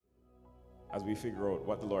as we figure out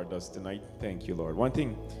what the Lord does tonight. Thank you, Lord. One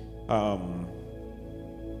thing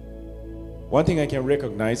I can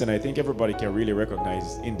recognize, and I think everybody can really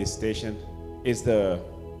recognize in this station, is for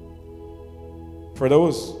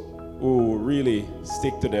those who really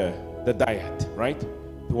stick to the diet, right?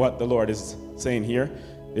 To what the Lord is saying here,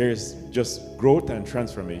 there's just growth and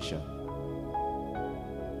transformation.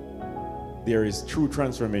 There is true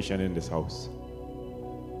transformation in this house.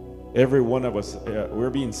 Every one of us, we're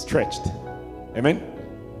being stretched. Amen?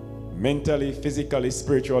 Mentally, physically,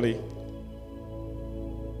 spiritually.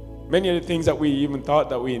 Many of the things that we even thought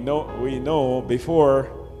that we know before,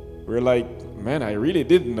 we're like, man, I really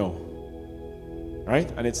didn't know. Right?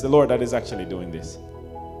 And it's the Lord that is actually doing this.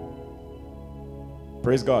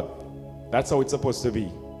 Praise God. That's how it's supposed to be.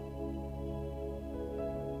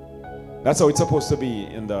 That's how it's supposed to be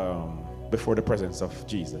before the presence of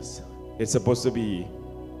Jesus. It's supposed to be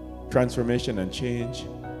transformation and change.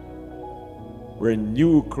 We're a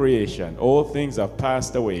new creation. All things have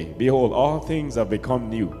passed away. Behold, all things have become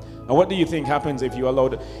new. And what do you think happens if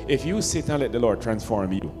you sit and let the Lord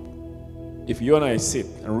transform you? If you and I sit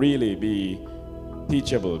and really be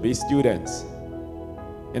teachable, be students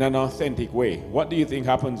in an authentic way, what do you think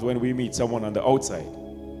happens when we meet someone on the outside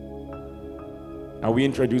and we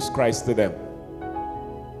introduce Christ to them?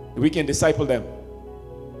 We can disciple them.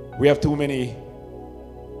 We have too many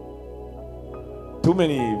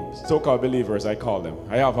so-called believers, I call them.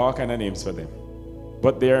 I have all kind of names for them.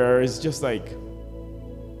 But there is just like,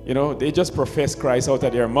 they just profess Christ out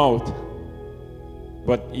of their mouth,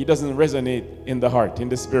 but he doesn't resonate in the heart, in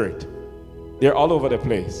the spirit. They're all over the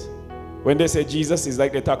place. When they say Jesus, it's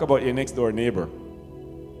like they talk about your next door neighbor.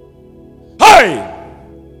 Hey!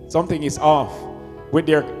 Something is off with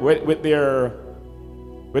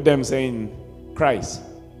them saying Christ,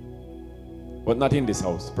 but not in this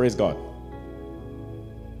house. Praise God.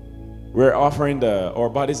 We're offering our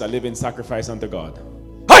bodies a living sacrifice unto God.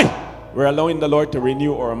 Hey! We're allowing the Lord to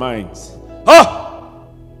renew our minds.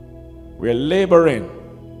 We're laboring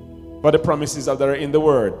for the promises that are in the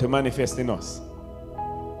Word to manifest in us.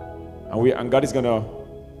 And God is going to...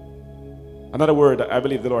 Another word that I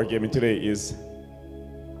believe the Lord gave me today is...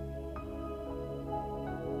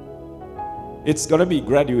 It's going to be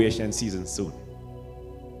graduation season soon.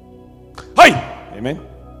 Hey! Amen?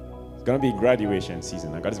 It's going to be graduation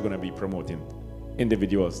season. And God is going to be promoting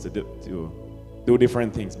individuals to do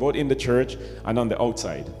different things, both in the church and on the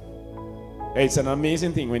outside. It's an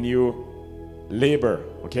amazing thing when you labor,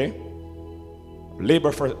 okay?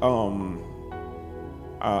 Labor for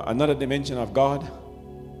another dimension of God,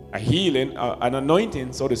 a healing, an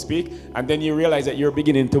anointing, so to speak, and then you realize that you're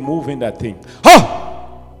beginning to move in that thing.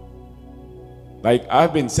 Like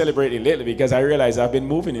I've been celebrating lately because I realize I've been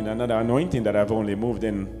moving in another anointing that I've only moved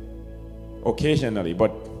in occasionally,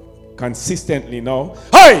 but consistently now.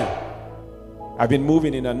 I've been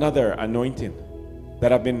moving in another anointing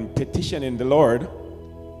that I've been petitioning the Lord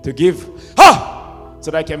to give, so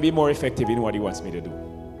that I can be more effective in what He wants me to do.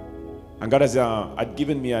 And God has had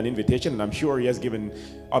given me an invitation, and I'm sure He has given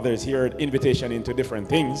others here an invitation into different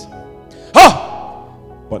things.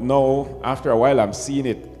 But now, after a while, I'm seeing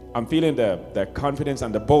it. I'm feeling the confidence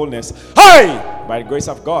and the boldness, by the grace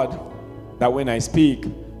of God, that when I speak,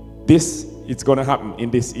 it's going to happen in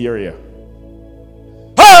this area.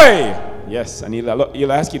 Yes, and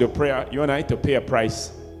he'll ask you to pray, you and I, to pay a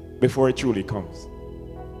price before it truly comes.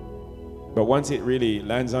 But once it really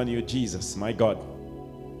lands on you, Jesus, my God,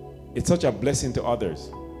 it's such a blessing to others.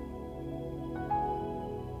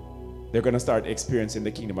 They're going to start experiencing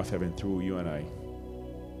the kingdom of heaven through you and I.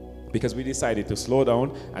 Because we decided to slow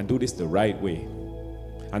down and do this the right way.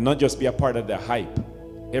 And not just be a part of the hype.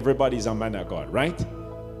 Everybody's a man of God, right?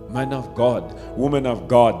 Man of God, woman of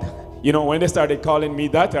God. When they started calling me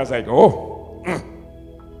that, I was like,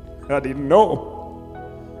 I didn't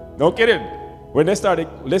know. No kidding. When they started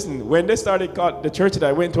called the church that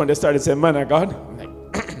I went to and they started saying, man of God, I'm like,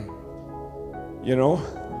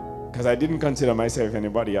 because I didn't consider myself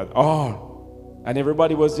anybody at all. And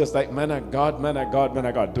everybody was just like, man of God, man of God, man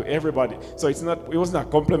of God, to everybody. So it wasn't a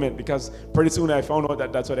compliment, because pretty soon I found out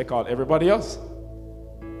that that's what they call everybody else.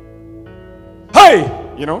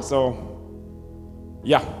 So,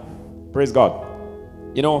 yeah. Praise God.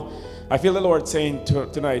 I feel the Lord saying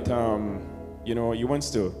tonight,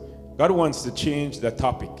 God wants to change the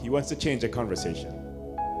topic. He wants to change the conversation.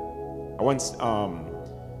 I once,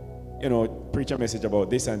 preach a message about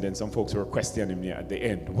this, and then some folks were questioning me at the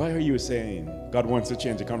end. Why are you saying God wants to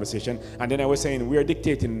change the conversation? And then I was saying we are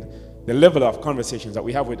dictating the level of conversations that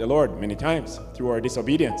we have with the Lord many times through our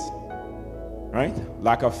disobedience. Right?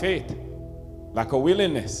 Lack of faith. Lack of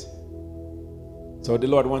willingness. So the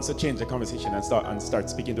Lord wants to change the conversation and start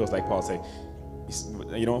speaking to us like Paul said.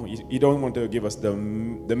 You know, you don't want to give us the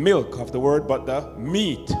milk of the word, but the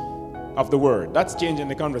meat of the word. That's changing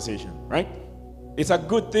the conversation, right? It's a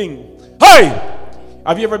good thing. Hey!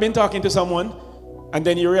 Have you ever been talking to someone and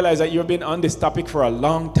then you realize that you've been on this topic for a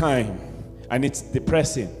long time and it's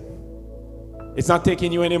depressing? It's not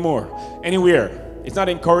taking you anywhere. It's not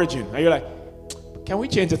encouraging. And you're like, can we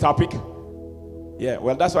change the topic? Yeah,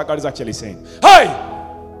 well, that's what God is actually saying. Hey!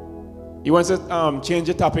 He wants to change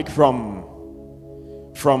the topic from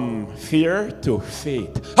fear to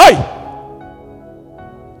faith. Hey!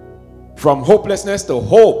 From hopelessness to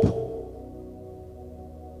hope.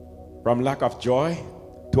 From lack of joy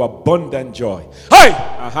to abundant joy. Hey!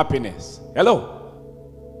 And happiness.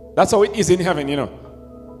 Hello. That's how it is in heaven, you know.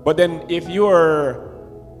 But then if you are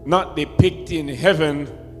not depicting heaven,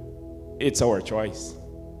 it's our choice.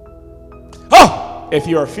 Oh! If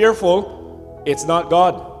you are fearful, it's not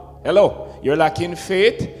God. Hello. You're lacking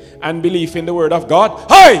faith and belief in the word of God.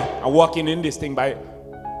 Hey! And walking in this thing by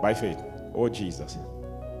faith. Oh, Jesus.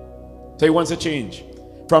 So he wants to change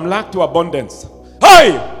from lack to abundance.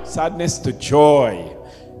 Hey! Sadness to joy.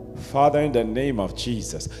 Father, in the name of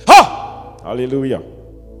Jesus. Ha! Hallelujah.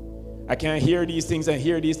 I can't hear these things and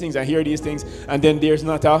hear these things and hear these things, and then there's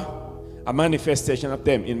not a manifestation of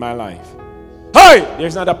them in my life. Hey!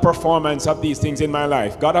 There's not a performance of these things in my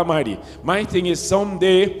life. God Almighty. My thing is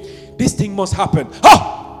someday this thing must happen.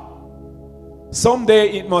 Ha!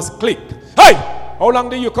 Someday it must click. Hey! How long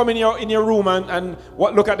do you come in your room and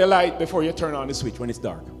look at the light before you turn on the switch when it's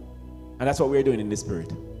dark? And that's what we're doing in the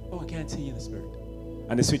spirit. Oh, I can't see in the spirit.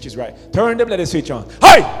 And the switch is right. Turn the bloody switch on.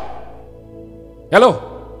 Hey!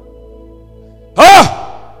 Hello?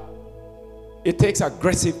 Ah! It takes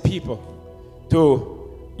aggressive people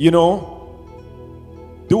to, you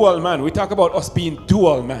know, dual man. We talk about us being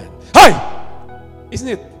dual man. Hey! Isn't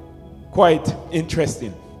it quite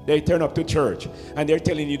interesting? They turn up to church and they're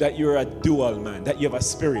telling you that you're a dual man, that you have a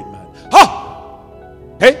spirit man. Ha!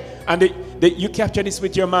 Hey? And you capture this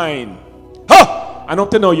with your mind. Ha! And up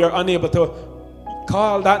to now, you're unable to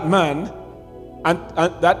call that man and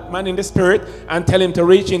that man in the spirit and tell him to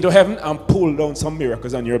reach into heaven and pull down some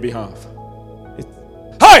miracles on your behalf.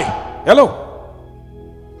 Hi! Hello!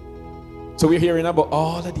 So we're hearing about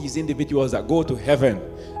all of these individuals that go to heaven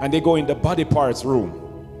and they go in the body parts room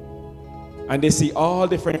and they see all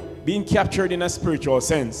different, being captured in a spiritual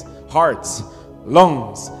sense. Hearts,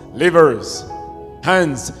 lungs, livers,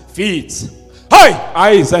 hands, feet, hi!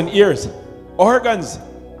 Eyes and ears, organs.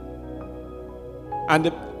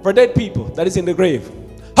 And for dead people that is in the grave.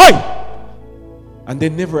 Hi! And they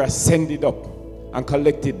never ascended up and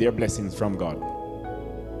collected their blessings from God.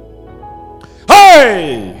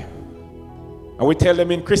 Hey! And we tell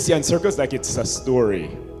them in Christian circles like it's a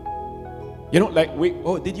story. You know, like,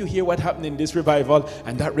 did you hear what happened in this revival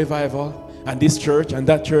and that revival and this church and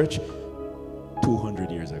that church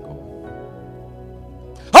 200 years ago?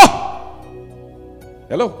 Ha!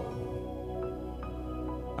 Hello?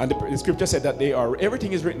 And the scripture said that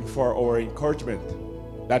everything is written for our encouragement,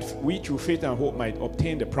 that we through faith and hope might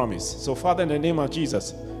obtain the promise. So Father, in the name of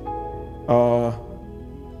Jesus, I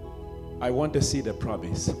want to see the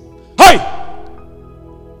promise. Hi!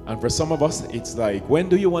 And for some of us, it's like, when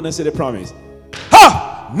do you want to see the promise?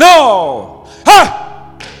 Ha! No!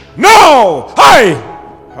 Ha! No! Hi!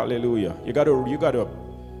 Hallelujah. You gotta,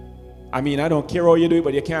 I mean, I don't care how you do it,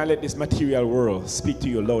 but you can't let this material world speak to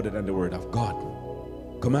you louder than the word of God.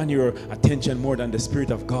 Command your attention more than the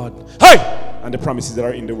Spirit of God. Hey! And the promises that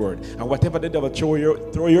are in the Word. And whatever the devil throw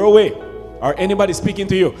your way, or anybody speaking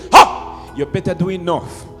to you, ha! You better do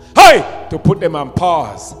enough, hey! To put them on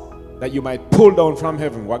pause, that you might pull down from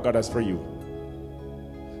heaven what God has for you.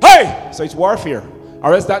 Hey! So it's warfare.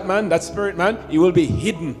 Or else that man, that spirit man, he will be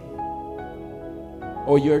hidden.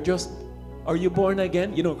 Oh, are you born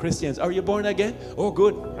again? You know, Christians, are you born again? Oh,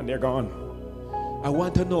 good. And they're gone. I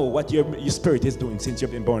want to know what your spirit is doing since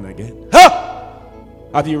you've been born again. Ha!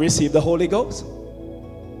 Have you received the Holy Ghost?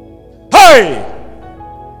 Hey!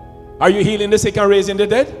 Are you healing the sick and raising the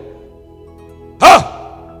dead?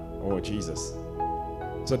 Ha! Oh, Jesus.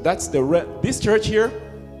 So that's this church here,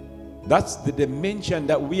 that's the dimension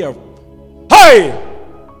that we are, hey!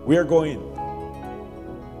 We are going.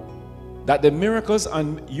 That the miracles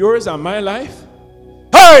on yours and my life,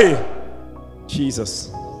 hey!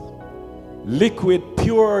 Jesus. Liquid,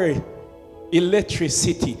 pure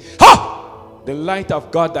electricity. Ha! The light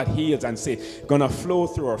of God that heals and saves, gonna flow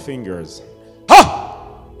through our fingers.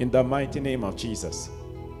 Ha! In the mighty name of Jesus.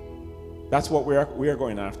 That's what we are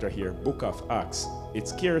going after here. Book of Acts. It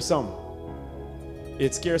scares some.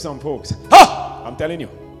 It scares some folks. Ha! I'm telling you.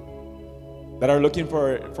 that are looking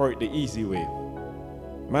for the easy way.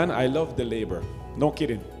 Man, I love the labor. No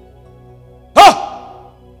kidding.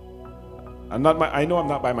 Ah! I know I'm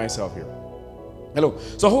not by myself here. Hello.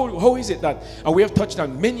 So how is it that, and we have touched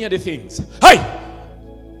on many of the things. Hi!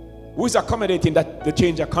 Who is accommodating that the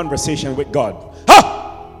change of conversation with God?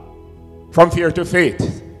 Ha! From fear to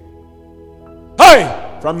faith.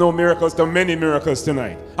 Hi! From no miracles to many miracles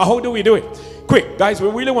tonight. And how do we do it? Quick, guys, we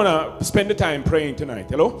really want to spend the time praying tonight.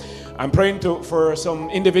 Hello? I'm praying for some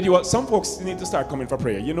individuals. Some folks need to start coming for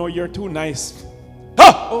prayer. You know, you're too nice.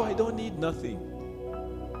 Ha! Oh, I don't need nothing.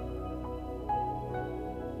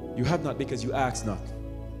 You have not because you ask not.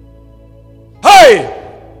 Hi!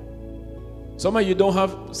 Some of you don't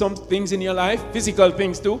have some things in your life, physical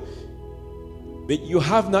things too. But you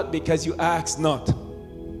have not because you ask not.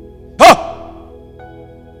 Ha!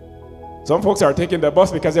 Some folks are taking the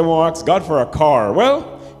bus because they won't ask God for a car.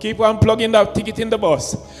 Well, keep on plugging that ticket in the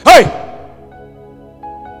bus. Hey!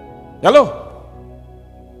 Hello?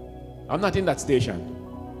 I'm not in that station.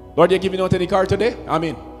 Lord, you're giving out any car today? I'm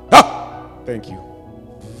in. Ha! Thank you.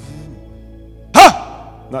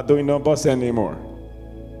 Ha! Not doing no bus anymore.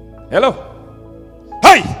 Hello?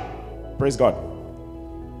 Hey! Praise God.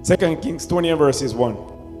 2 Kings 20 and verses 1.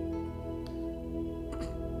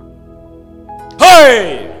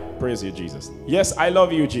 Hey! Praise you, Jesus. Yes, I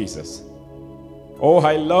love you, Jesus. Oh,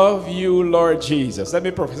 I love you, Lord Jesus. Let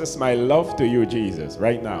me profess my love to you, Jesus,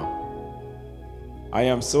 right now. I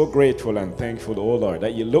am so grateful and thankful, oh Lord,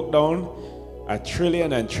 that you looked down a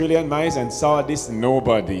trillion and trillion miles and saw this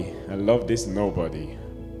nobody. I love this nobody.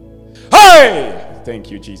 Hey!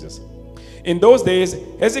 Thank you, Jesus. In those days,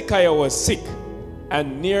 Hezekiah was sick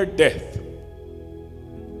and near death.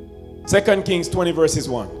 2 Kings 20 verses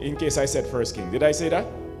 1. In case I said 1 King. Did I say that?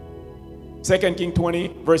 2 Kings 20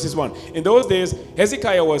 verses 1. In those days,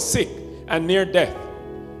 Hezekiah was sick and near death.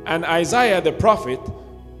 And Isaiah the prophet,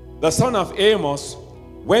 the son of Amos,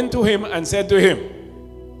 went to him and said to him,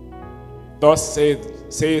 Thus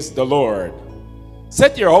says the Lord,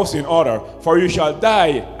 set your house in order, for you shall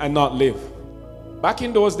die and not live. Back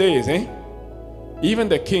in those days, even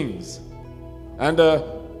the kings and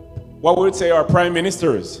what we would say our prime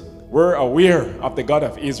ministers were aware of the God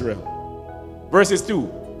of Israel. Verses 2.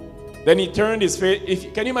 Then he turned his face.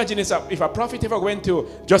 Can you imagine this? If a prophet ever went to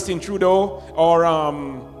Justin Trudeau or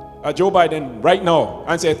Joe Biden right now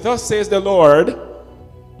and said, Thus says the Lord,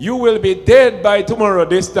 you will be dead by tomorrow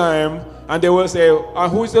this time. And they will say,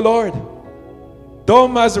 who is the Lord?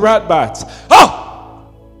 Dumb as rat bats. Ah!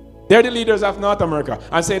 They're the leaders of North America.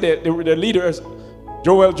 And say the leaders,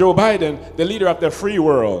 Joe Biden, the leader of the free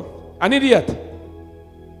world. An idiot.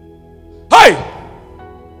 Hi!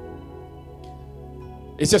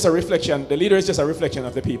 It's just a reflection. The leader is just a reflection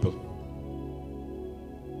of the people.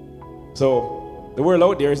 So, the world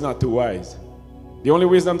out there is not too wise. The only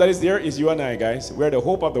wisdom that is there is you and I, guys. We're the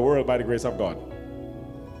hope of the world by the grace of God.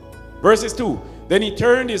 Verses 2. Then he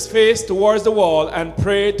turned his face towards the wall and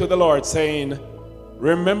prayed to the Lord, saying,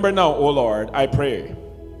 Remember now, O Lord, I pray,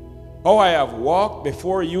 how I have walked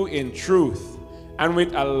before you in truth and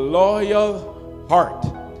with a loyal heart,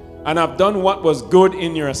 and have done what was good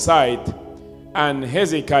in your sight. And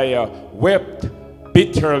Hezekiah wept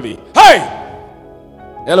bitterly. Hey!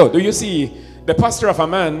 Hello, do you see the posture of a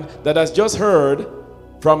man that has just heard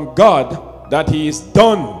from God that he is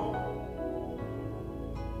done?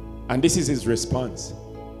 And this is his response.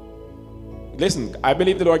 Listen, I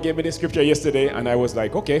believe the Lord gave me this scripture yesterday, and I was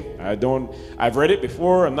like, okay, I've read it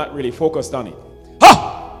before, I'm not really focused on it.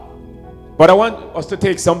 Ha! But I want us to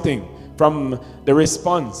take something from the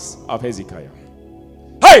response of Hezekiah.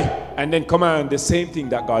 Hey! And then command the same thing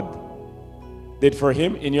that God did for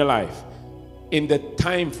him in your life. In the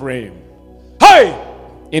time frame. Hey!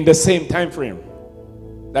 In the same time frame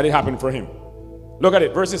that it happened for him. Look at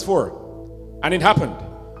it, verses 4. And it happened,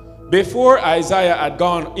 before Isaiah had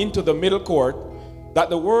gone into the middle court, that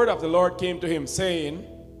the word of the Lord came to him, saying,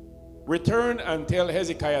 Return and tell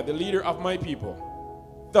Hezekiah, the leader of my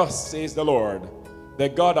people, Thus says the Lord, the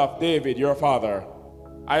God of David your father,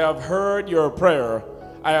 I have heard your prayer,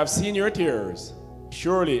 I have seen your tears.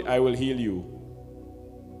 Surely I will heal you.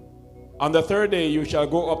 On the third day you shall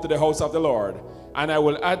go up to the house of the Lord, and I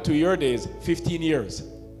will add to your days 15 years.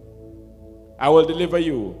 I will deliver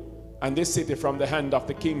you and this city from the hand of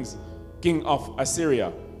the king of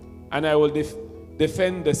Assyria, and I will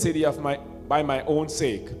defend the city by my own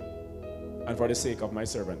sake, and for the sake of my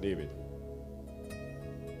servant David.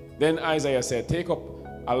 Then Isaiah said, Take up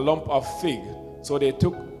a lump of fig. So they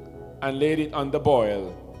took and laid it on the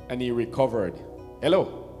boil, and he recovered.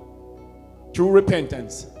 Hello. True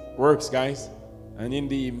repentance works, guys. And in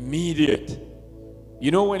the immediate, You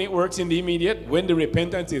know when it works in the immediate? When the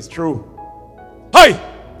repentance is true. Hey!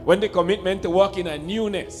 When the commitment to walk in a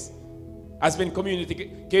newness has been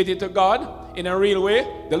communicated to God in a real way,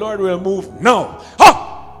 the Lord will move now.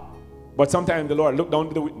 Ha! But sometimes the Lord look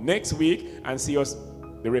down to the next week and see us,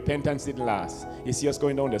 the repentance didn't last. He see us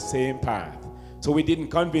going down the same path. So we didn't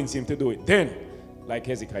convince him to do it then, like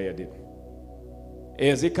Hezekiah did.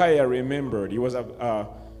 Hezekiah remembered he was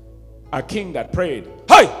a king that prayed.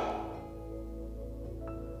 Hey!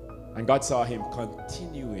 And God saw him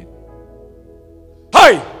continuing.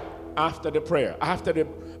 Hey! After the prayer, after the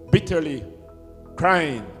bitterly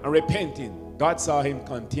crying and repenting, God saw him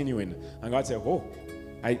continuing. And God said, oh,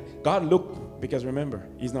 God looked, because remember,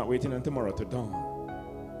 he's not waiting until tomorrow to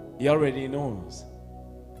dawn. He already knows.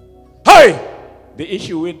 Hey! The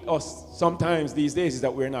issue with us sometimes these days is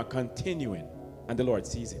that we're not continuing, and the Lord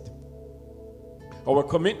sees it. Our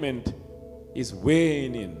commitment is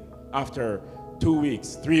waning after 2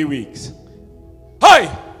 weeks, 3 weeks.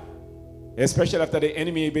 Hey! Especially after the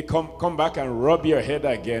enemy come back and rub your head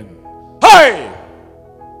again. Hey!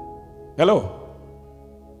 Hello?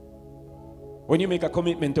 When you make a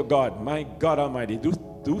commitment to God, my God Almighty,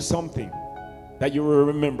 do something that you will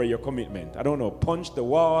remember your commitment. I don't know, punch the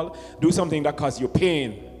wall, do something that causes you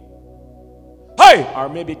pain. Hey! Or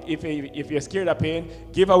maybe if you're scared of pain,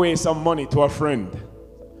 give away some money to a friend,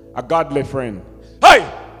 a godly friend. Hey!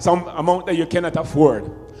 Some amount that you cannot afford.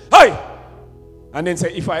 Hey! And then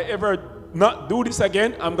say, if I ever not do this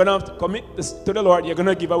again, I'm going to have to commit this to the Lord. You're going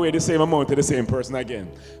to give away the same amount to the same person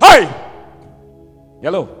again. Hey!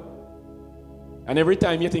 Hello? And every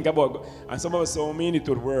time you think about, and some of us so mean it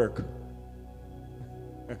would work.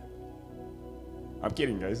 I'm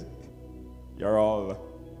kidding, guys. You're all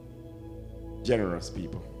generous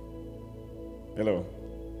people. Hello?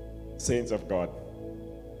 Saints of God.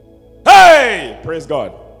 Hey! Praise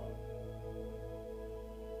God.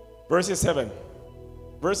 Verses 7.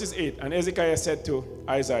 Verses 8. And Hezekiah said to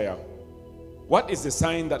Isaiah, what is the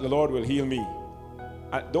sign that the Lord will heal me?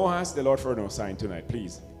 Don't ask the Lord for no sign tonight,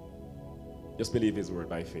 please. Just believe his word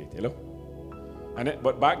by faith. Hello?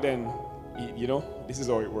 But back then, you know, this is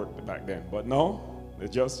how it worked back then. But now, the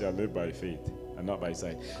just shall live by faith and not by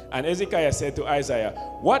sight. And Hezekiah said to Isaiah,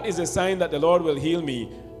 what is the sign that the Lord will heal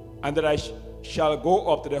me and that I shall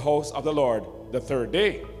go up to the house of the Lord the third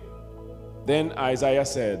day? Then Isaiah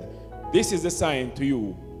said, this is the sign to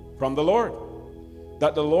you from the Lord,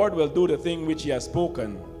 that the Lord will do the thing which he has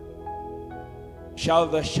spoken. Shall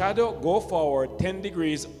the shadow go forward 10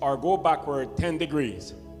 degrees or go backward 10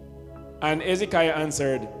 degrees? And Hezekiah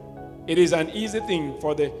answered, it is an easy thing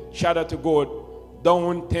for the shadow to go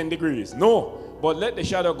down 10 degrees. No, but let the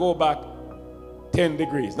shadow go back 10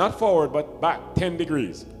 degrees. Not forward, but back 10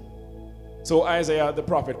 degrees. So Isaiah the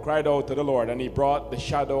prophet cried out to the Lord, and he brought the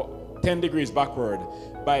shadow 10 degrees backward,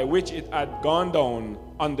 by which it had gone down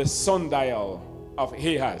on the sundial of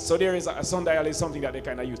Ahaz. So there is a sundial is something that they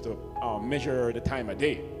kind of use to measure the time of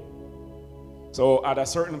day. So at a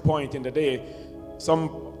certain point in the day,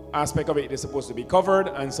 some aspect of it is supposed to be covered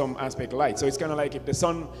and some aspect light. So it's kind of like if the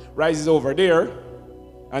sun rises over there,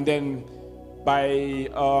 and then by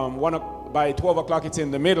 12 o'clock it's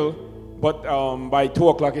in the middle, but by 2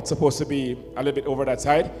 o'clock it's supposed to be a little bit over that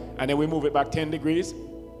side, and then we move it back 10 degrees.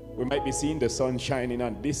 We might be seeing the sun shining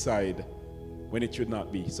on this side when it should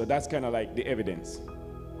not be. So that's kind of like the evidence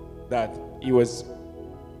that he was,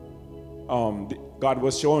 God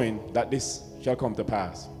was showing that this shall come to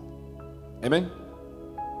pass. Amen?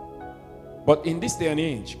 But in this day and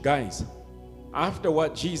age, guys, after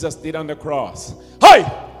what Jesus did on the cross, hey!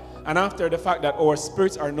 And after the fact that our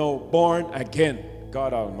spirits are now born again,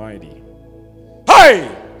 God Almighty, hey!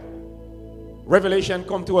 Revelation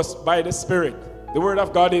come to us by the Spirit. The word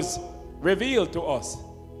of God is revealed to us.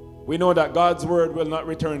 We know that God's word will not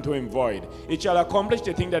return to him void. It shall accomplish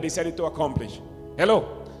the thing that he said it to accomplish.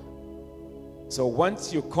 Hello? So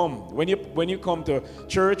once you come, when you come to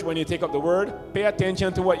church, when you take up the word, pay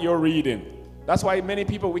attention to what you're reading. That's why many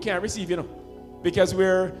people, we can't receive, because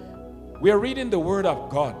we're reading the word of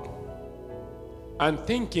God and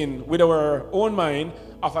thinking with our own mind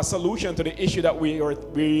of a solution to the issue that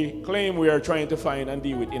we claim we are trying to find and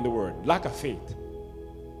deal with in the word. Lack of faith.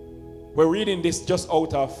 We're reading this just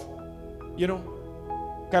out of, kind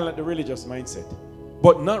of like the religious mindset,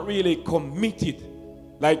 but not really committed.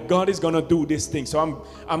 Like God is going to do this thing. So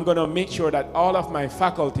I'm going to make sure that all of my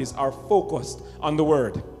faculties are focused on the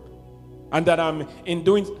word. And that I'm in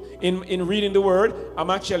reading the word, I'm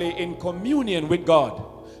actually in communion with God.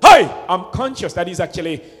 Hey! I'm conscious that he's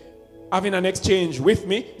actually having an exchange with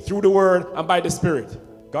me through the word and by the Spirit.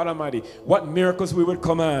 God Almighty, what miracles we would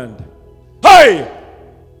command. Hey!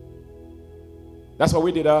 That's why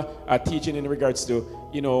we did a teaching in regards to,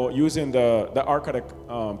 using the Ark of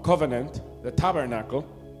the Covenant, the tabernacle,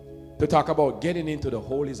 to talk about getting into the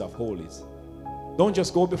holies of holies. Don't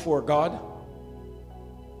just go before God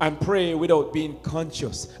and pray without being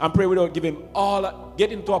conscious, and pray without giving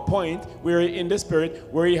getting to a point where in the Spirit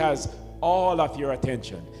where He has all of your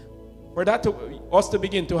attention. For that us to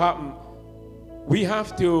begin to happen, we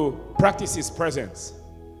have to practice His presence.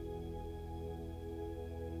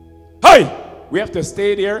 Hey! We have to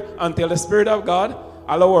stay there until the Spirit of God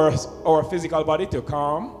allows our physical body to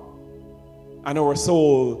calm and our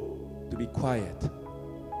soul to be quiet,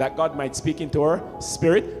 that God might speak into our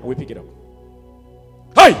spirit and we pick it up.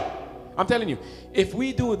 Hey! I'm telling you, if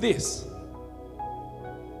we do this,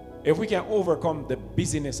 if we can overcome the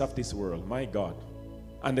busyness of this world, my God,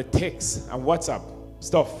 and the texts and WhatsApp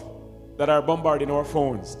stuff that are bombarding our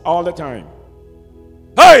phones all the time.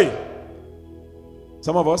 Hey!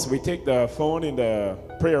 Some of us, we take the phone in the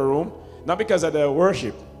prayer room, not because of the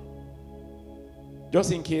worship,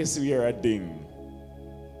 just in case we hear a ding.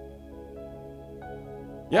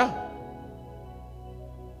 Yeah.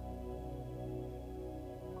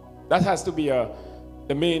 That has to be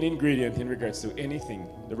the main ingredient in regards to anything,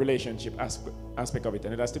 the relationship aspect of it,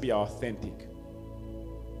 and it has to be authentic.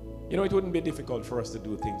 It wouldn't be difficult for us to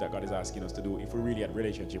do things that God is asking us to do if we really had a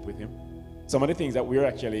relationship with Him. Some of the things that we're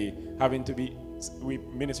actually having to be, we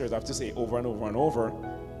ministers have to say over and over and over,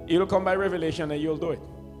 it'll come by revelation and you'll do it.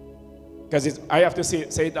 Because I have to say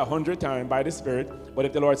it 100 times by the Spirit, but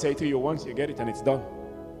if the Lord say it to you once, you get it and it's done.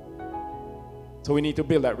 So we need to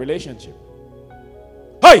build that relationship.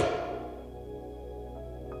 Hey!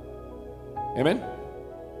 Amen?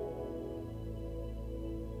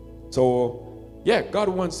 So, yeah, God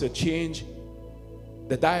wants to change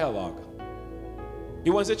the dialogue. He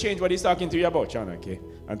wants to change what He's talking to you about, Chana, okay?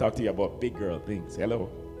 And talk to you about big girl things. Hello?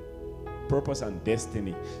 Purpose and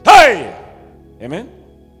destiny. Hey! Amen?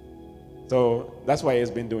 So that's why He's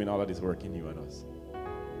been doing all of this work in you and us.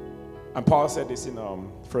 And Paul said this in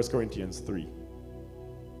 1 Corinthians 3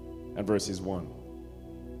 and verses 1.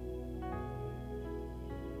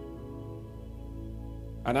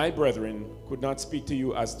 And I, brethren, could not speak to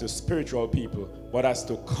you as to spiritual people, but as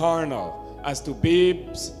to carnal, as to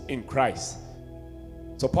babes in Christ.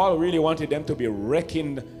 So Paul really wanted them to be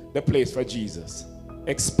wrecking the place for Jesus,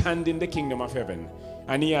 expanding the kingdom of heaven.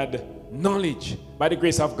 And he had knowledge by the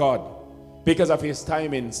grace of God. Because of his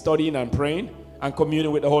time in studying and praying and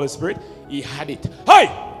communing with the Holy Spirit, he had it. Hi!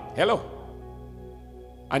 Hello!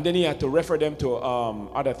 And then he had to refer them to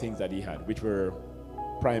other things that he had, which were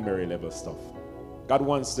primary level stuff. God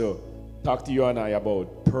wants to talk to you and I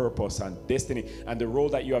about purpose and destiny and the role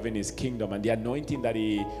that you have in His kingdom and the anointing that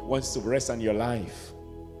He wants to rest on your life.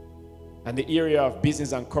 And the area of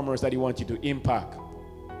business and commerce that He wants you to impact.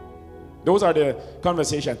 Those are the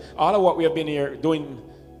conversations. All of what we have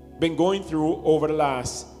been going through over the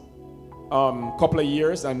last couple of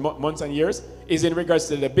years and months and years is in regards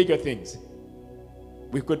to the bigger things.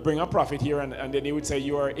 We could bring a prophet here and then he would say,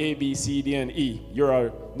 you are A, B, C, D, and E.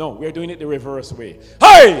 No, we're doing it the reverse way.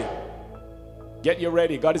 Hey! Get you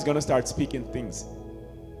ready. God is going to start speaking things.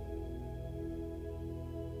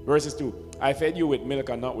 Verses 2. I fed you with milk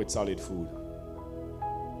and not with solid food.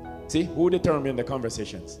 See, who determined the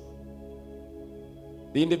conversations?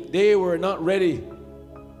 They were not ready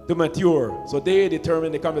to mature, so they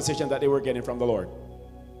determined the conversation that they were getting from the Lord.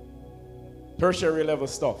 Tertiary level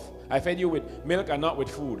stuff. I fed you with milk and not with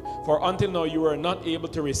food, for until now you were not able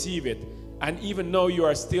to receive it, and even now you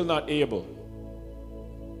are still not able,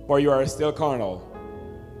 for you are still carnal.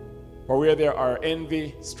 For where there are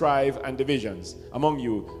envy, strife, and divisions among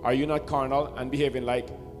you, are you not carnal and behaving like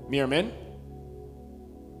mere men?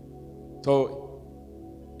 So,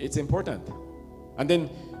 it's important. And then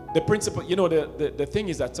the principle, the thing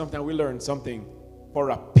is that sometimes we learn something for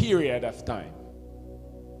a period of time.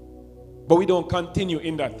 But we don't continue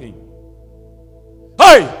in that thing.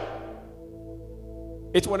 Hey!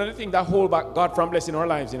 It's one of the things that hold back God from blessing our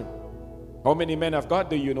lives, How many men of God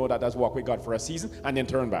do you know that has walked with God for a season and then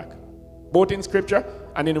turned back? Both in scripture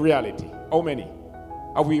and in reality. How many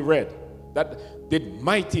have we read that did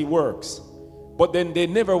mighty works, but then they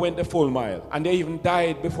never went the full mile and they even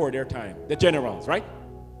died before their time? The generals, right?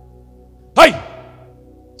 Hey!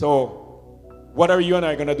 So, what are you and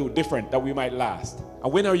I going to do different that we might last?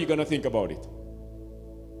 And when are you going to think about it?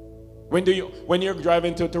 When you're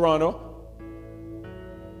driving to Toronto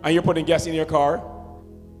and you're putting gas in your car,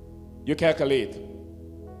 you calculate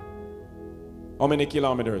how many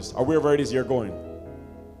kilometers or wherever it is you're going.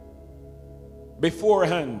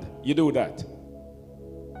 Beforehand, you do that.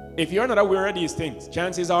 If you're not aware of these things,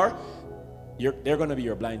 chances are they're going to be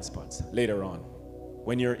your blind spots later on.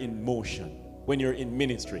 when you're in motion, when you're in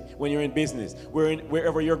ministry, when you're in business,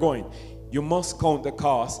 wherever you're going. You must count the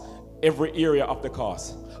cost, every area of the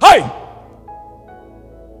cost. Hey!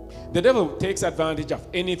 The devil takes advantage of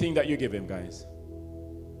anything that you give him, guys.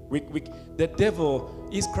 The devil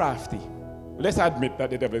is crafty. Let's admit that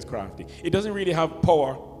the devil is crafty. He doesn't really have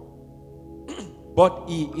power, but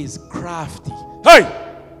he is crafty. Hey!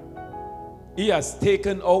 He has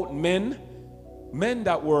taken out men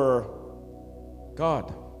that were,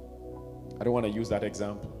 God, I don't want to use that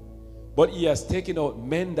example, but he has taken out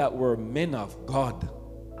men that were men of God.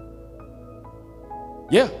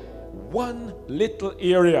 Yeah, one little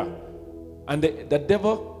area, and the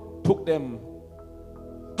devil took them.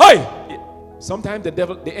 Hey! Sometimes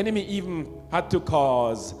the enemy even had to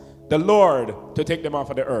cause the Lord to take them off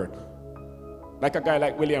of the earth. Like a guy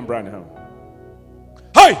like William Branham.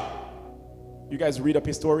 Hey! You guys read up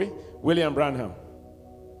his story? William Branham.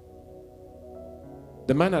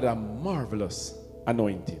 The man had a marvelous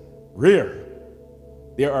anointing. Rare.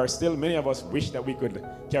 There are still many of us wish that we could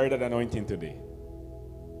carry that anointing today.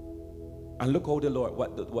 And look how the Lord,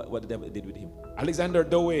 what the devil did with him. Alexander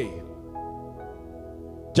Dowie.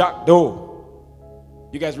 Jack Doe.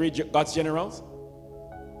 You guys read God's Generals?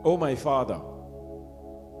 Oh, my Father.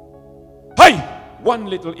 Hey! One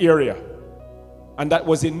little area. And that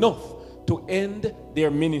was enough to end their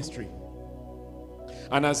ministry.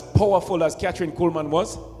 And as powerful as Catherine Kuhlman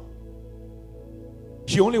was,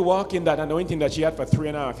 she only walked in that anointing that she had for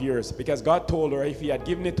 3.5 years, because God told her if he had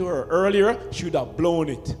given it to her earlier, she would have blown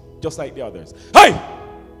it, just like the others. Hey!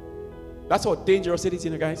 That's how dangerous it is,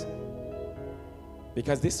 you know, guys.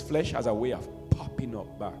 Because this flesh has a way of popping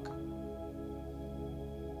up back.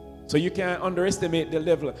 So you can't underestimate the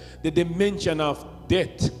level, the dimension of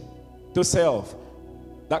death to self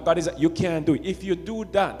that God is. You can't do it. If you do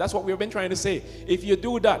that, that's what we've been trying to say. If you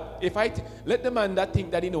do that, let the man that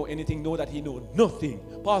think that he know anything know that he know nothing.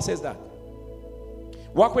 Paul says that.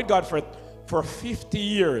 Walk with God for 50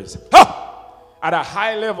 years, at a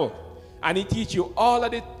high level, and he teach you all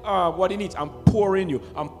of it, what he needs. I'm pouring you.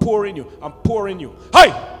 I'm pouring you. I'm pouring you.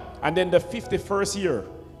 Hey! And then the 51st year,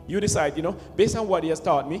 you decide, based on what he has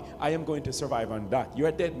taught me, I am going to survive on that. You're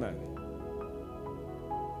a dead man.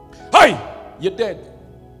 Hey! You're dead.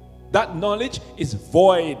 That knowledge is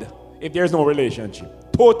void if there's no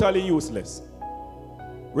relationship. Totally useless.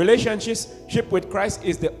 Relationship with Christ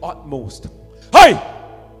is the utmost. Hey!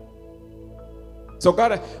 So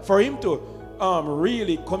God, for him to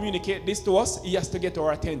really communicate this to us, he has to get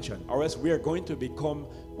our attention, or else we are going to become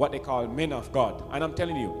what they call men of God. And I'm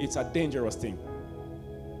telling you, it's a dangerous thing.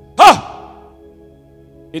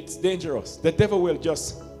 It's dangerous. The devil will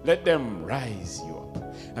just let them rise you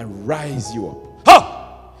up and rise you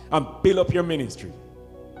up, and build up your ministry.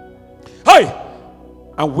 Hey!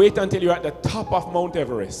 And wait until you're at the top of Mount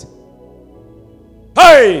Everest.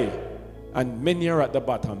 Hey! And many are at the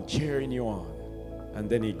bottom cheering you on. And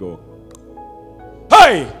then he go,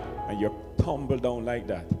 hey! And you tumble down like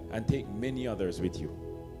that and take many others with you.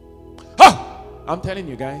 I'm telling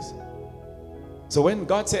you, guys. So when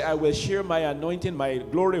God said, I will share my anointing, my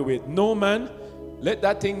glory with no man, let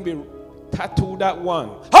that thing be tattooed, that one,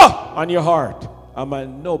 on your heart. I'm a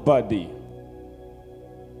nobody.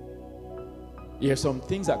 There are some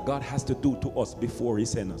things that God has to do to us before he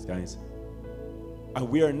sends us, guys. And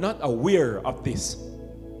we are not aware of this.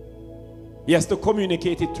 He has to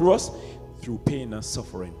communicate it to us through pain and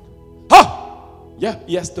suffering. Yeah,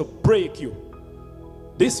 he has to break you.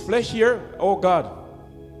 This flesh here, oh God,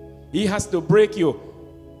 he has to break you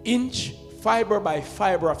inch, fiber by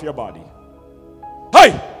fiber of your body.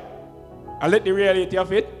 Hey! And let the reality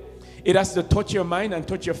of it, it has to touch your mind and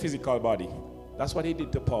touch your physical body. That's what he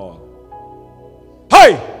did to Paul.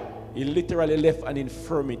 Hey! He literally left an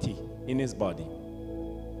infirmity in his body.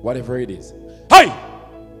 Whatever it is. Hey!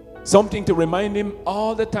 Something to remind him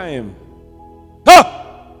all the time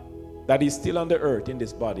that he's still on the earth in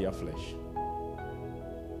this body of flesh.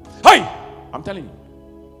 Hey! I'm telling you.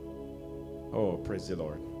 Oh, praise the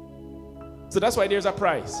Lord. So that's why there's a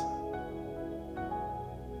price.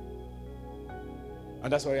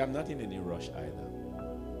 And that's why I'm not in any rush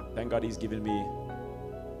either. Thank God he's given me.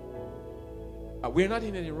 We're not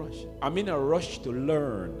in any rush. I'm in a rush to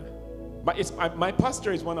learn. But my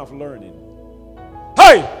pastor is one of learning.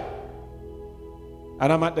 Hey!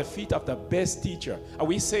 And I'm at the feet of the best teacher. And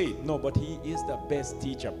we say, no, but he is the best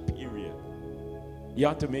teacher, period. He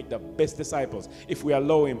ought to make the best disciples if we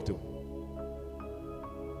allow him to.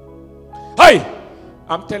 Hey!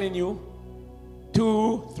 I'm telling you,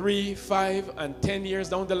 2, 3, 5, and 10 years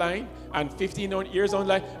down the line, and 15 years down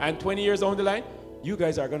the line, and 20 years down the line, you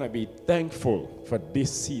guys are going to be thankful for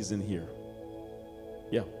this season here.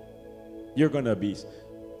 You're going to be.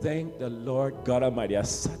 Thank the Lord God Almighty. I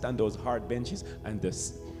sat on those hard benches and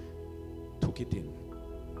just took it in.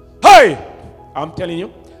 Hey! I'm telling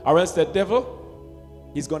you, or else the devil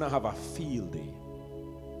is going to have a field day.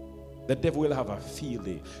 The devil will have a field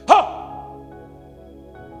day. Ha!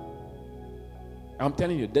 I'm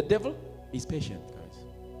telling you, the devil is patient,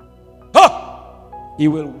 guys. Ha! He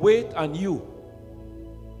will wait on you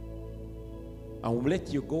and let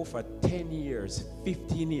you go for 10 years,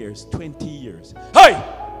 15 years, 20 years. Hey!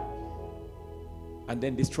 And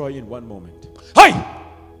then destroy you in one moment. Hey!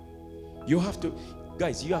 You have to,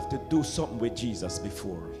 guys, you have to do something with Jesus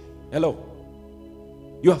before. Hello?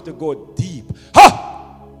 You have to go deep.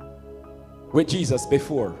 Ha! With Jesus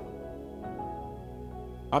before.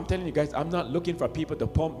 I'm telling you guys, I'm not looking for people to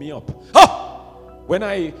pump me up. Ha! When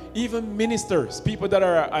I even ministers, people that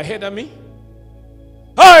are ahead of me,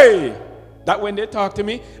 hey! That when they talk to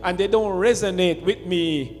me and they don't resonate with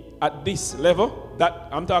me at this level that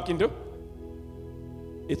I'm talking to,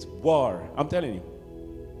 it's war. I'm telling you.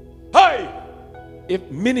 Hey! If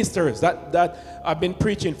ministers that have been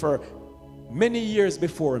preaching for many years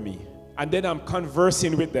before me, and then I'm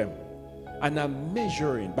conversing with them, and I'm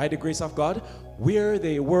measuring by the grace of God where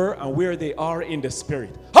they were and where they are in the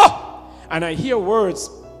spirit. Ha! And I hear words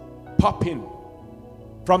popping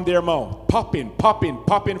from their mouth. Popping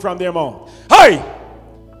from their mouth. Hey!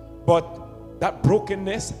 But that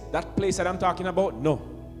brokenness, that place that I'm talking about, no.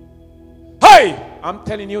 Hey! I'm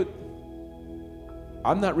telling you,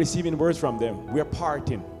 I'm not receiving words from them. We're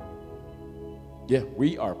parting. Yeah,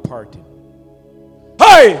 we are parting.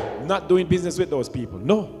 Hey! Not doing business with those people.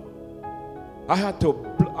 No. I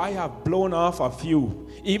have blown off a few,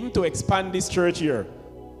 even to expand this church here.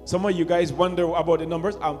 Some of you guys wonder about the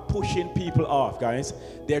numbers. I'm pushing people off, guys.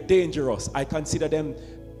 They're dangerous. I consider them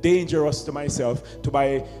dangerous to myself, to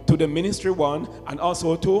the ministry one, and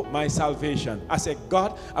also to my salvation. I said,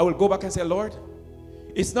 God, I will go back and say, Lord,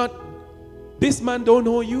 it's not, this man don't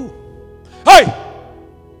know you. Hey!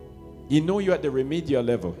 He know you at the remedial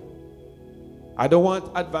level. I don't want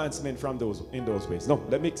advancement from those in those ways. No,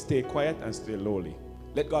 let me stay quiet and stay lowly.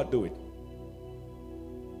 Let God do it.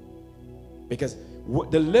 Because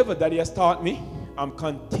the level that he has taught me, I'm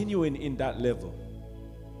continuing in that level.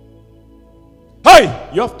 Hey!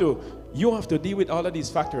 You have to deal with all of these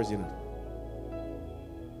factors, you know.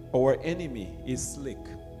 Our enemy is slick.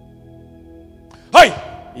 Hey!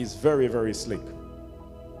 He's very, very slick.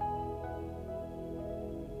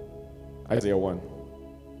 Isaiah 1.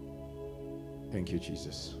 Thank you,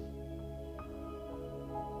 Jesus.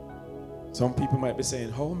 Some people might be saying,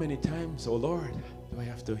 how many times, oh Lord, do I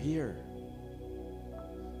have to hear?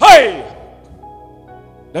 Hey!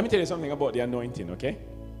 Let me tell you something about the anointing, okay?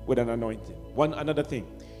 With an anointing. Another thing.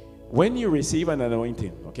 When you receive an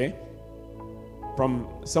anointing, okay? From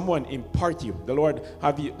someone impart you, the Lord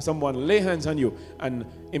have you, someone lay hands on you and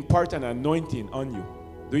impart an anointing on you.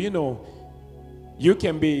 Do you know you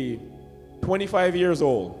can be 25 years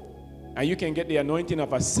old and you can get the anointing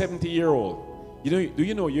of a 70-year-old. Do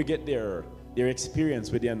you know you get their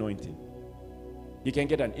experience with the anointing? You can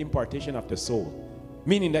get an impartation of the soul.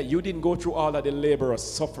 Meaning that you didn't go through all of the labor or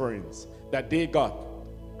sufferings that they got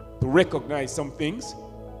to recognize some things,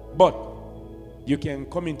 but you can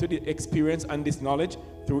come into the experience and this knowledge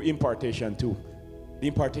through impartation too. The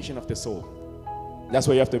impartation of the soul. That's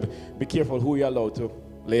why you have to be careful who you allow to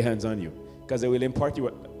lay hands on you, because they will impart you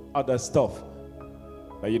with other stuff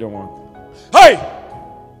that you don't want. Hey!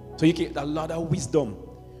 So you get a lot of wisdom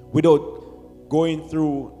without going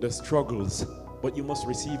through the struggles, but you must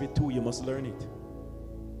receive it too. You must learn it.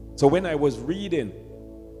 So when I was reading,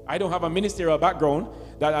 I don't have a ministerial background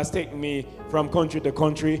that has taken me from country to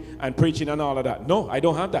country and preaching and all of that. No, I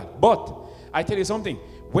don't have that. But I tell you something.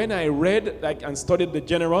 When I read and studied the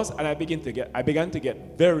generals, and I began to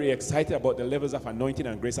get very excited about the levels of anointing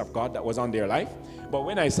and grace of God that was on their life. But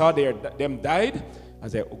when I saw them died, I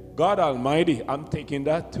said, oh, God Almighty, I'm taking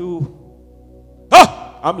that too.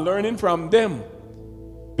 Ah! I'm learning from them.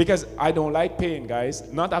 Because I don't like pain,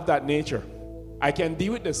 guys. Not of that nature. I can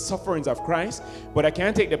deal with the sufferings of Christ, but I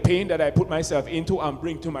can't take the pain that I put myself into and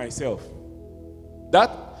bring to myself. That,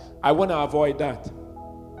 I want to avoid that.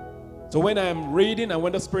 So when I'm reading and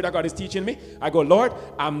when the Spirit of God is teaching me, I go, Lord,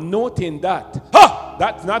 I'm noting that. Ha!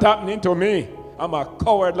 That's not happening to me. I'm a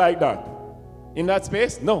coward like that. In that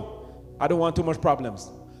space, no. I don't want too much problems.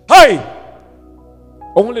 Hey!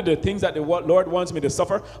 Only the things that the Lord wants me to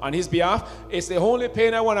suffer on his behalf is the only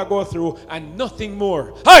pain I want to go through and nothing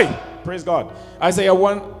more. Hey! Praise God. Isaiah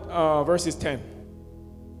 1 verses 10.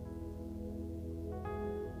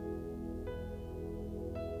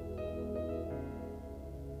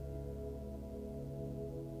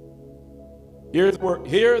 Hear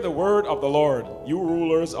the word of the Lord, you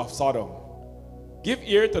rulers of Sodom. Give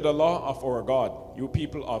ear to the law of our God, you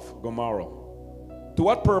people of Gomorrah. To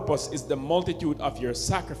what purpose is the multitude of your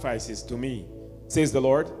sacrifices to me, says the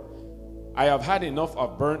Lord? I have had enough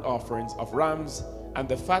of burnt offerings of rams and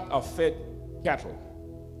the fat of fed cattle.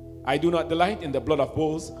 I do not delight in the blood of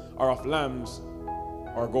bulls or of lambs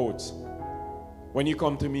or goats. When you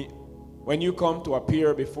come to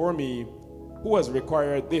appear before me, who has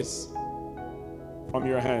required this from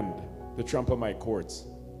your hand to trample my courts?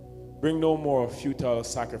 Bring no more futile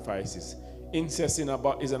sacrifices. Incest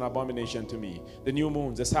is an abomination to me. The new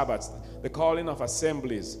moons, the Sabbaths, the calling of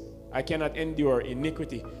assemblies. I cannot endure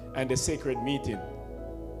iniquity and the sacred meeting.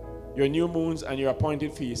 Your new moons and your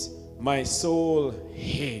appointed feasts, my soul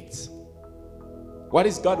hates. What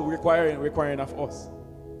is God requiring of us?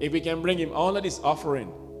 If we can bring him all of this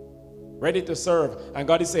offering, ready to serve, and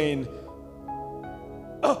God is saying,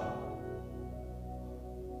 oh,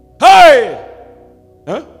 hey!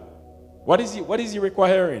 Huh? What is he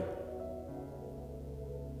requiring?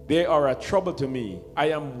 They are a trouble to me. I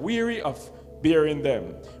am weary of bearing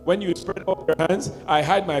them. When you spread out your hands, I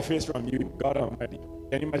hide my face from you, God Almighty.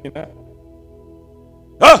 Can you imagine that?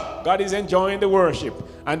 Ah! God is enjoying the worship.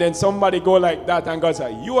 And then somebody go like that and God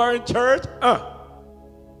says, you are in church?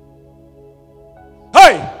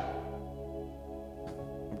 Hey!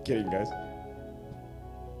 I'm kidding, guys.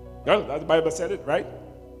 Well, the Bible said it, right?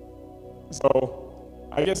 So,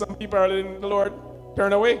 I guess some people are letting the Lord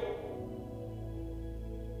turn away.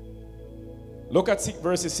 Look at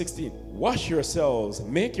verses 16. Wash yourselves,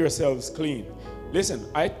 make yourselves clean. Listen,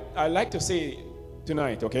 I like to say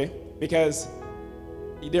tonight, okay? Because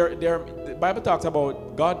the Bible talks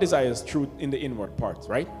about God desires truth in the inward parts,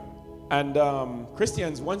 right? And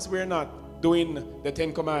Christians, once we're not doing the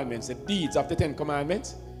 10 commandments, the deeds of the 10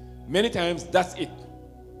 commandments, many times that's it.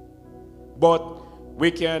 But we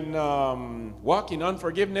can walk in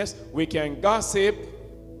unforgiveness, we can gossip,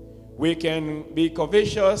 we can be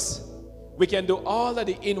covetous, we can do all of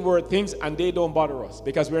the inward things and they don't bother us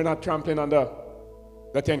because we're not trampling on the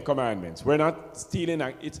 10 commandments. We're not stealing.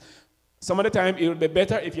 Some of the time it would be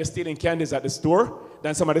better if you're stealing candies at the store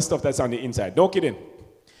than some of the stuff that's on the inside. No kidding.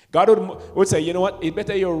 God would say, you know what, it's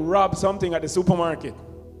better you rob something at the supermarket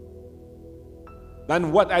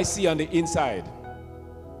than what I see on the inside.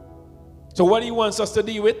 So what he wants us to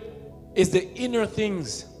deal with is the inner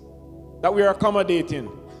things that we are accommodating.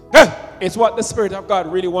 It's what the Spirit of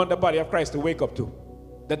God really wants the body of Christ to wake up to.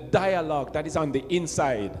 The dialogue that is on the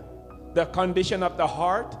inside. The condition of the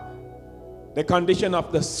heart. The condition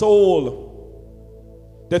of the soul.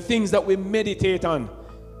 The things that we meditate on.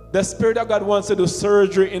 The Spirit of God wants to do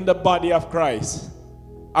surgery in the body of Christ.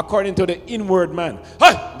 According to the inward man.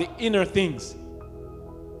 The inner things.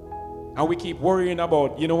 And we keep worrying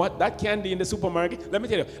about, you know what, that candy in the supermarket. Let me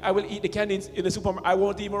tell you, I will eat the candy in the supermarket. I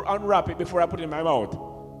won't even unwrap it before I put it in my mouth.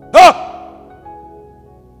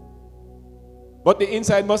 But the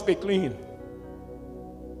inside must be clean.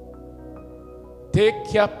 Take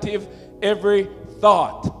captive every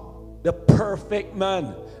thought, the perfect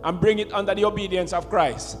man, and bring it under the obedience of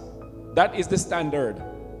Christ. That is the standard.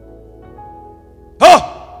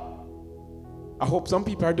 I hope some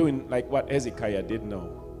people are doing like what Hezekiah did now.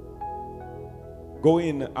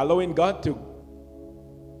 Allowing God to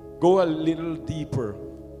go a little deeper.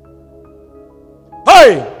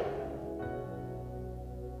 Hey!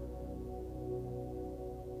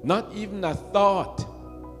 Not even a thought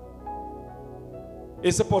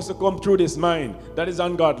is supposed to come through this mind that is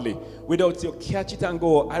ungodly without you catch it and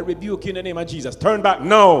go, I rebuke you in the name of Jesus. Turn back.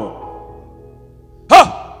 No.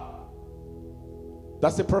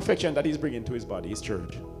 That's the perfection that he's bringing to his body, his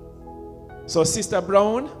church. So Sister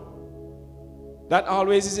Brown, that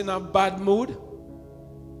always is in a bad mood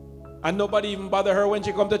and nobody even bother her when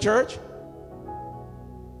she come to church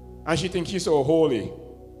and she thinks she's so holy.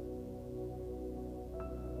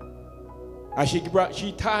 And she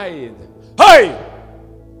tithed,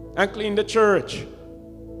 and cleaned the church.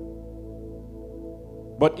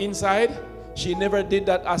 But inside, she never did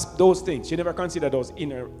that as those things. She never considered those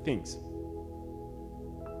inner things.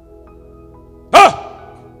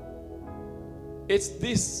 It's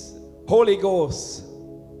this Holy Ghost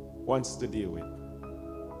wants to deal with.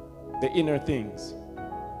 The inner things.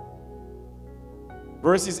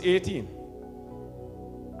 Verses 18.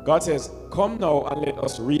 God says, come now and let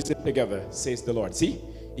us reason together, says the Lord. See,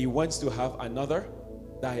 he wants to have another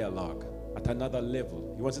dialogue at another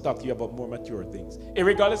level. He wants to talk to you about more mature things.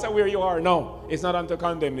 Regardless of where you are now, it's not unto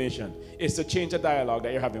condemnation. It's to change the dialogue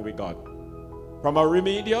that you're having with God. From a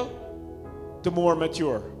remedial to more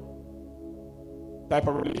mature type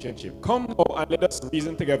of relationship. Come now and let us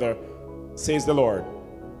reason together, says the Lord,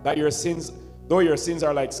 that your sins, though your sins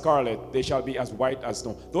are like scarlet, they shall be as white as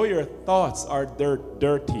snow. Though your thoughts are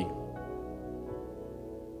dirty,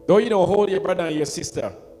 though you don't hold your brother and your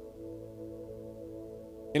sister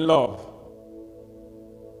in love,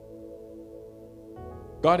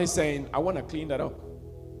 God is saying, I want to clean that up.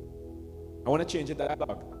 I want to change the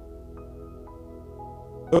dialogue.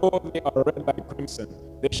 Though they are red like crimson,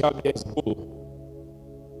 they shall be as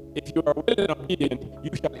wool. If you are willing and obedient,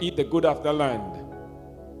 you shall eat the good of the land.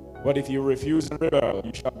 But if you refuse and rebel,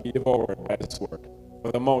 you shall be devoured by the sword.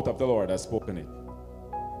 For the mouth of the Lord has spoken it.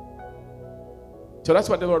 So that's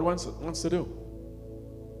what the Lord wants to do.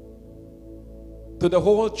 To the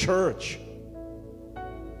whole church.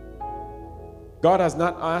 God has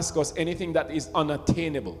not asked us anything that is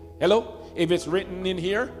unattainable. Hello? If it's written in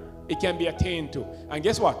here, it can be attained to. And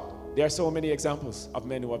guess what? There are so many examples of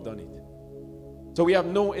men who have done it. So we have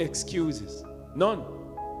no excuses. None.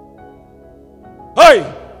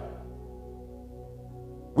 Hey!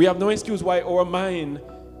 We have no excuse why our mind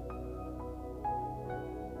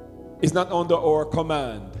is not under our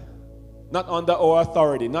command, not under our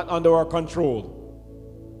authority, not under our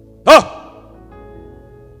control. Ah!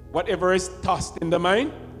 Whatever is tossed in the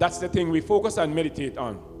mind, that's the thing we focus and meditate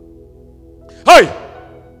on. Hey!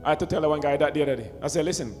 I had to tell one guy that the other day. I said,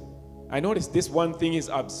 listen, I noticed this one thing is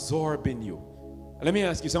absorbing you. Let me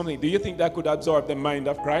ask you something. Do you think that could absorb the mind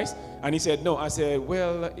of Christ? And he said, no. I said,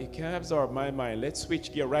 well, it can't absorb my mind. Let's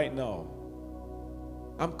switch gear right now.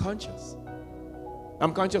 I'm conscious.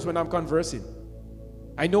 I'm conscious when I'm conversing.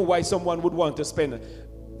 I know why someone would want to spend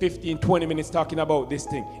 15, 20 minutes talking about this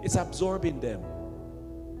thing. It's absorbing them.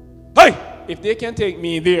 Hey! If they can take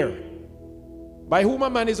me there, by whom a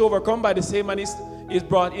man is overcome, by the same man is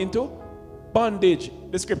brought into bondage,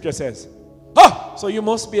 the scripture says. Ah! So you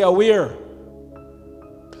must be aware.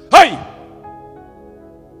 Hey!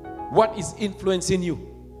 What is influencing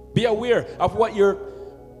you? Be aware of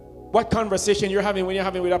what conversation you're having when you're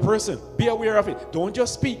having with a person. Be aware of it. Don't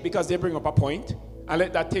just speak because they bring up a point and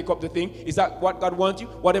let that take up the thing. Is that what God wants you?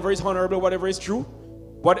 Whatever is honorable, whatever is true,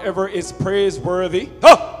 whatever is praiseworthy.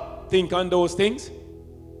 Ah! Think on those things.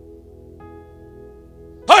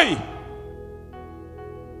 Hey!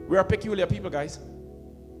 We are peculiar people, guys.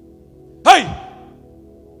 Hey!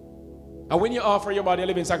 And when you offer your body a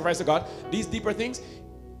living sacrifice to God, these deeper things,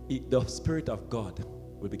 the Spirit of God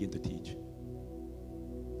will begin to teach.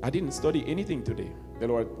 I didn't study anything today. The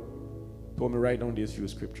Lord told me write down these few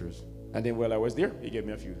scriptures. And then while I was there, He gave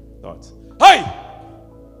me a few thoughts. Hey!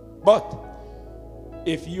 But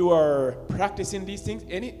if you are practicing these things,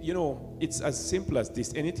 it's as simple as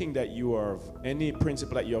this. Anything that you are, any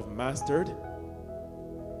principle that you have mastered,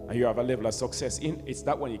 and you have a level of success in, it's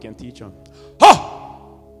that one you can teach on. Ha!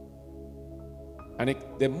 And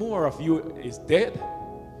the more of you is dead,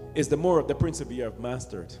 is the more of the principle you have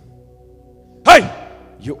mastered. Hey!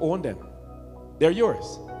 You own them. They're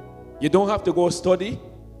yours. You don't have to go study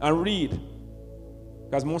and read.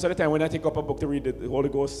 Because most of the time when I take up a book to read, the Holy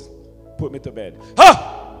Ghost put me to bed.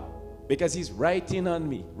 Ha! Because He's writing on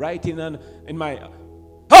me, in my.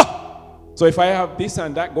 Ha! So if I have this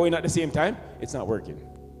and that going at the same time, it's not working.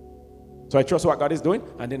 So I trust what God is doing,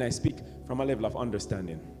 and then I speak from a level of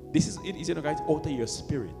understanding. This is it, guys, out of your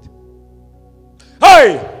spirit.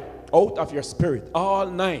 Hey! Out of your spirit, all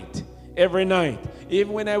night, every night.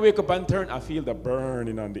 Even when I wake up and turn, I feel the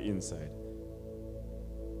burning on the inside.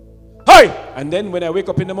 Hey! And then when I wake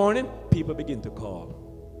up in the morning, people begin to call.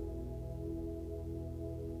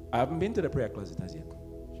 I haven't been to the prayer closet as yet.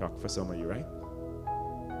 Shock for some of you, right?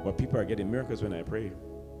 But people are getting miracles when I pray.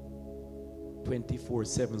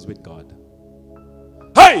 24/7s with God.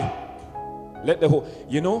 Hey! Let the whole,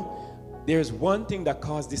 there's one thing that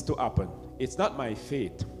caused this to happen. It's not my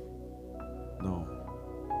faith. No.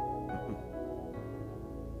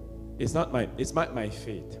 It's not my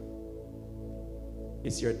faith.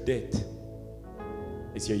 It's your death.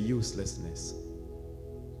 It's your uselessness.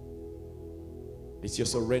 It's your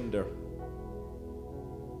surrender.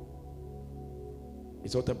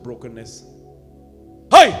 It's out of brokenness.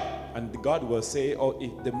 Hey! And God will say,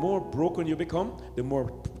 if the more broken you become, the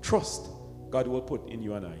more trust God will put in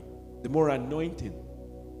you and I. The more anointing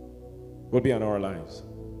will be on our lives.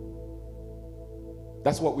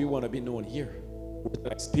 That's what we want to be known here.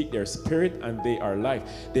 I speak their spirit and they are life.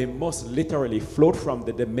 They must literally float from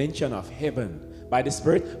the dimension of heaven by the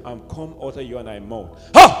Spirit and come out of you and I mouth.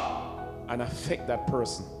 Ha! And affect that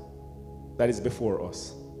person that is before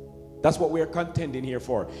us. That's what we are contending here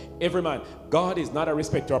for. Every man. God is not a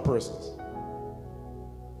respecter of persons.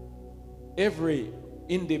 Every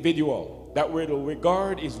individual that will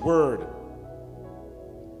regard His word,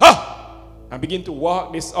 ha! And begin to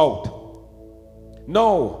walk this out,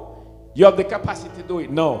 No. You have the capacity to do it.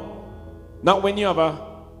 No. Not when you have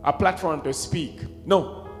a platform to speak.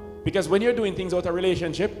 No. Because when you're doing things out of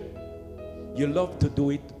relationship, you love to do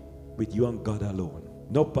it with you and God alone.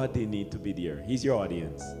 Nobody need to be there. He's your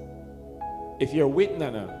audience. If you're with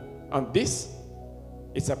Nana on this,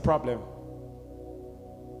 it's a problem.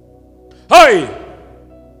 Hey!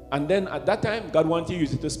 And then at that time, God wants you to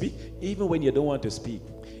use it to speak, even when you don't want to speak.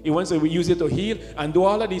 He wants to use it to heal and do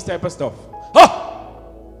all of these type of stuff. Ha!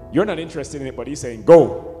 You're not interested in it, but he's saying,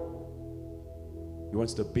 go. He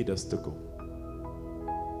wants to bid us to go.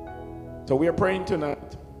 So we are praying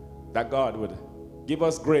tonight that God would give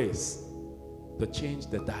us grace to change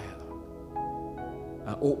the dialogue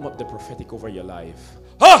and open up the prophetic over your life.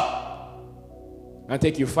 Ha! And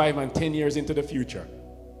take you 5 and 10 years into the future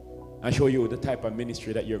and show you the type of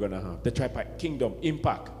ministry that you're going to have, the type of kingdom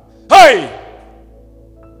impact. Hey!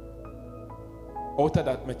 Out of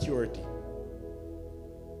that maturity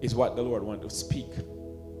is what the Lord wants to speak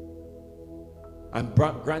and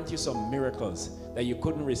grant you some miracles that you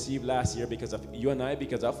couldn't receive last year because of you and I,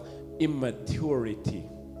 because of immaturity.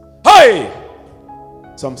 Hey!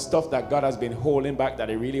 Some stuff that God has been holding back that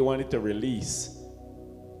He really wanted to release.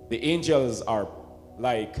 The angels are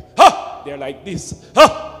like, ha! They're like this.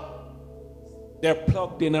 Ha! They're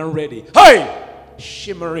plugged in and ready. Hey!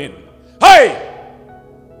 Shimmering. Hey!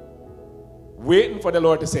 Waiting for the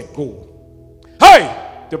Lord to say, go.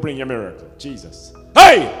 Hey! To bring your miracle. Jesus.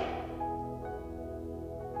 Hey!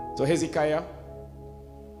 So Hezekiah,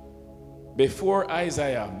 before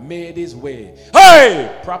Isaiah made his way,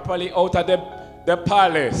 hey! Properly out of the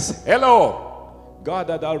palace. Hello! God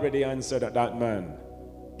had already answered that man.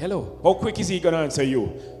 Hello. How quick is He going to answer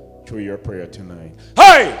you? Through your prayer tonight.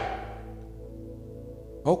 Hey!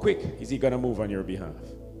 How quick is He going to move on your behalf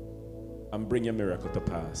and bring your miracle to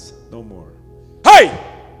pass? No more. Hey!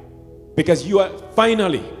 Because you are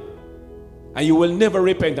finally, and you will never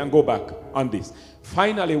repent and go back on this.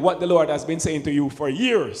 Finally, what the Lord has been saying to you for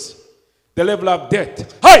years, the level of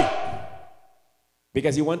death. Hey!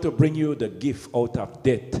 Because He wants to bring you the gift out of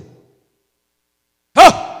death.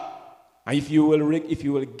 Ha! And if you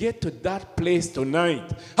will get to that place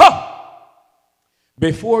tonight, ha!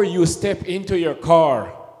 Before you step into your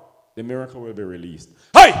car, the miracle will be released.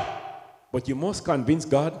 Hey! But you must convince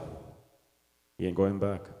God He ain't going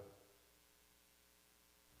back.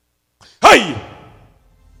 Hey!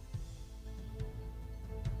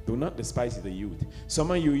 Do not despise the youth.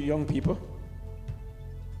 Some of you young people,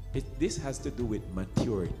 this has to do with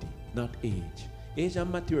maturity, not age. Age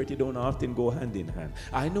and maturity don't often go hand in hand.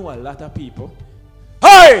 I know a lot of people,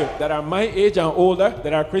 hey, that are my age and older,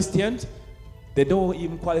 that are Christians, they don't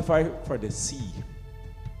even qualify for the sea.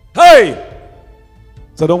 Hey!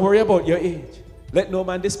 So don't worry about your age. Let no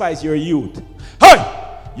man despise your youth.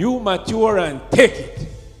 Hey! You mature and take it.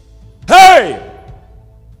 Hey!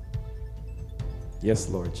 Yes,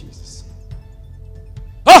 Lord Jesus.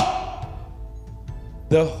 Ah!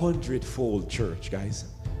 The 100-fold church, guys.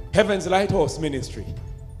 Heaven's Lighthouse Ministry.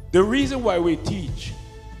 The reason why we teach,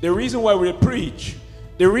 the reason why we preach,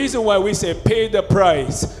 the reason why we say pay the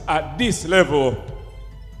price at this level.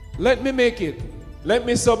 Let me make it. Let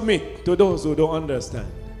me submit to those who don't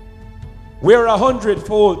understand. We're a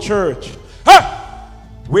 100-fold church. Ha!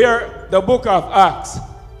 We're the book of Acts.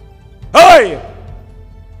 Hey!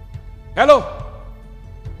 Hello?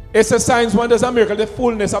 It's a signs, wonders, and miracles, the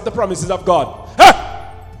fullness of the promises of God,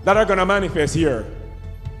 ha! That are going to manifest here.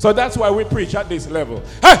 So that's why we preach at this level.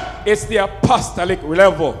 Ha! It's the apostolic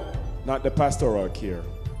level, not the pastoral care.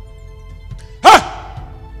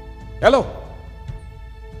 Ha! Hello?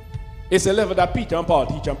 It's a level that Peter and Paul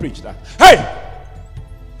teach and preach that. Hey!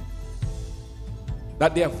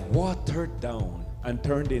 That they have watered down and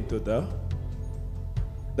turned into the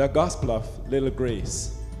gospel of little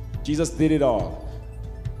grace. Jesus did it all.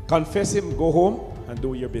 Confess Him, go home, and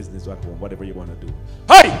do your business at home, whatever you want to do.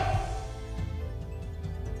 Hey!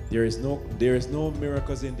 There is no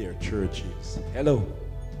miracles in their churches. Hello?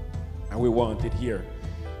 And we want it here.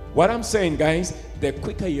 What I'm saying, guys, the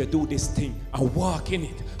quicker you do this thing and walk in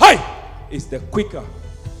it, hey! Is the quicker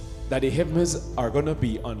that the heavens are going to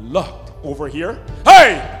be unlocked over here.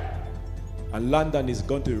 Hey! And London is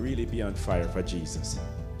going to really be on fire for Jesus.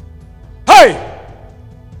 Hey!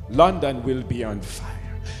 London will be on fire.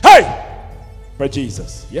 Hey! For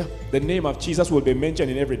Jesus. Yeah. The name of Jesus will be mentioned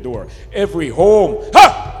in every door, every home.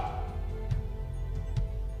 Ha!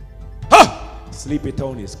 Ha! Sleepy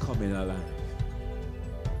Town is coming alive.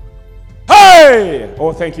 Hey!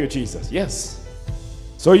 Oh, thank you, Jesus. Yes.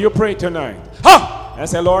 So you pray tonight. Ha! And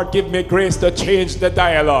say, Lord, give me grace to change the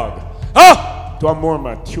dialogue. Ha! To a more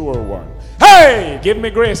mature one. Hey, give me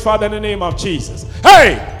grace, Father, in the name of Jesus.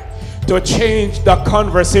 Hey, to change the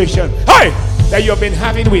conversation, hey, that you've been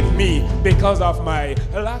having with me because of my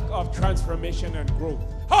lack of transformation and growth.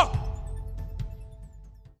 Huh.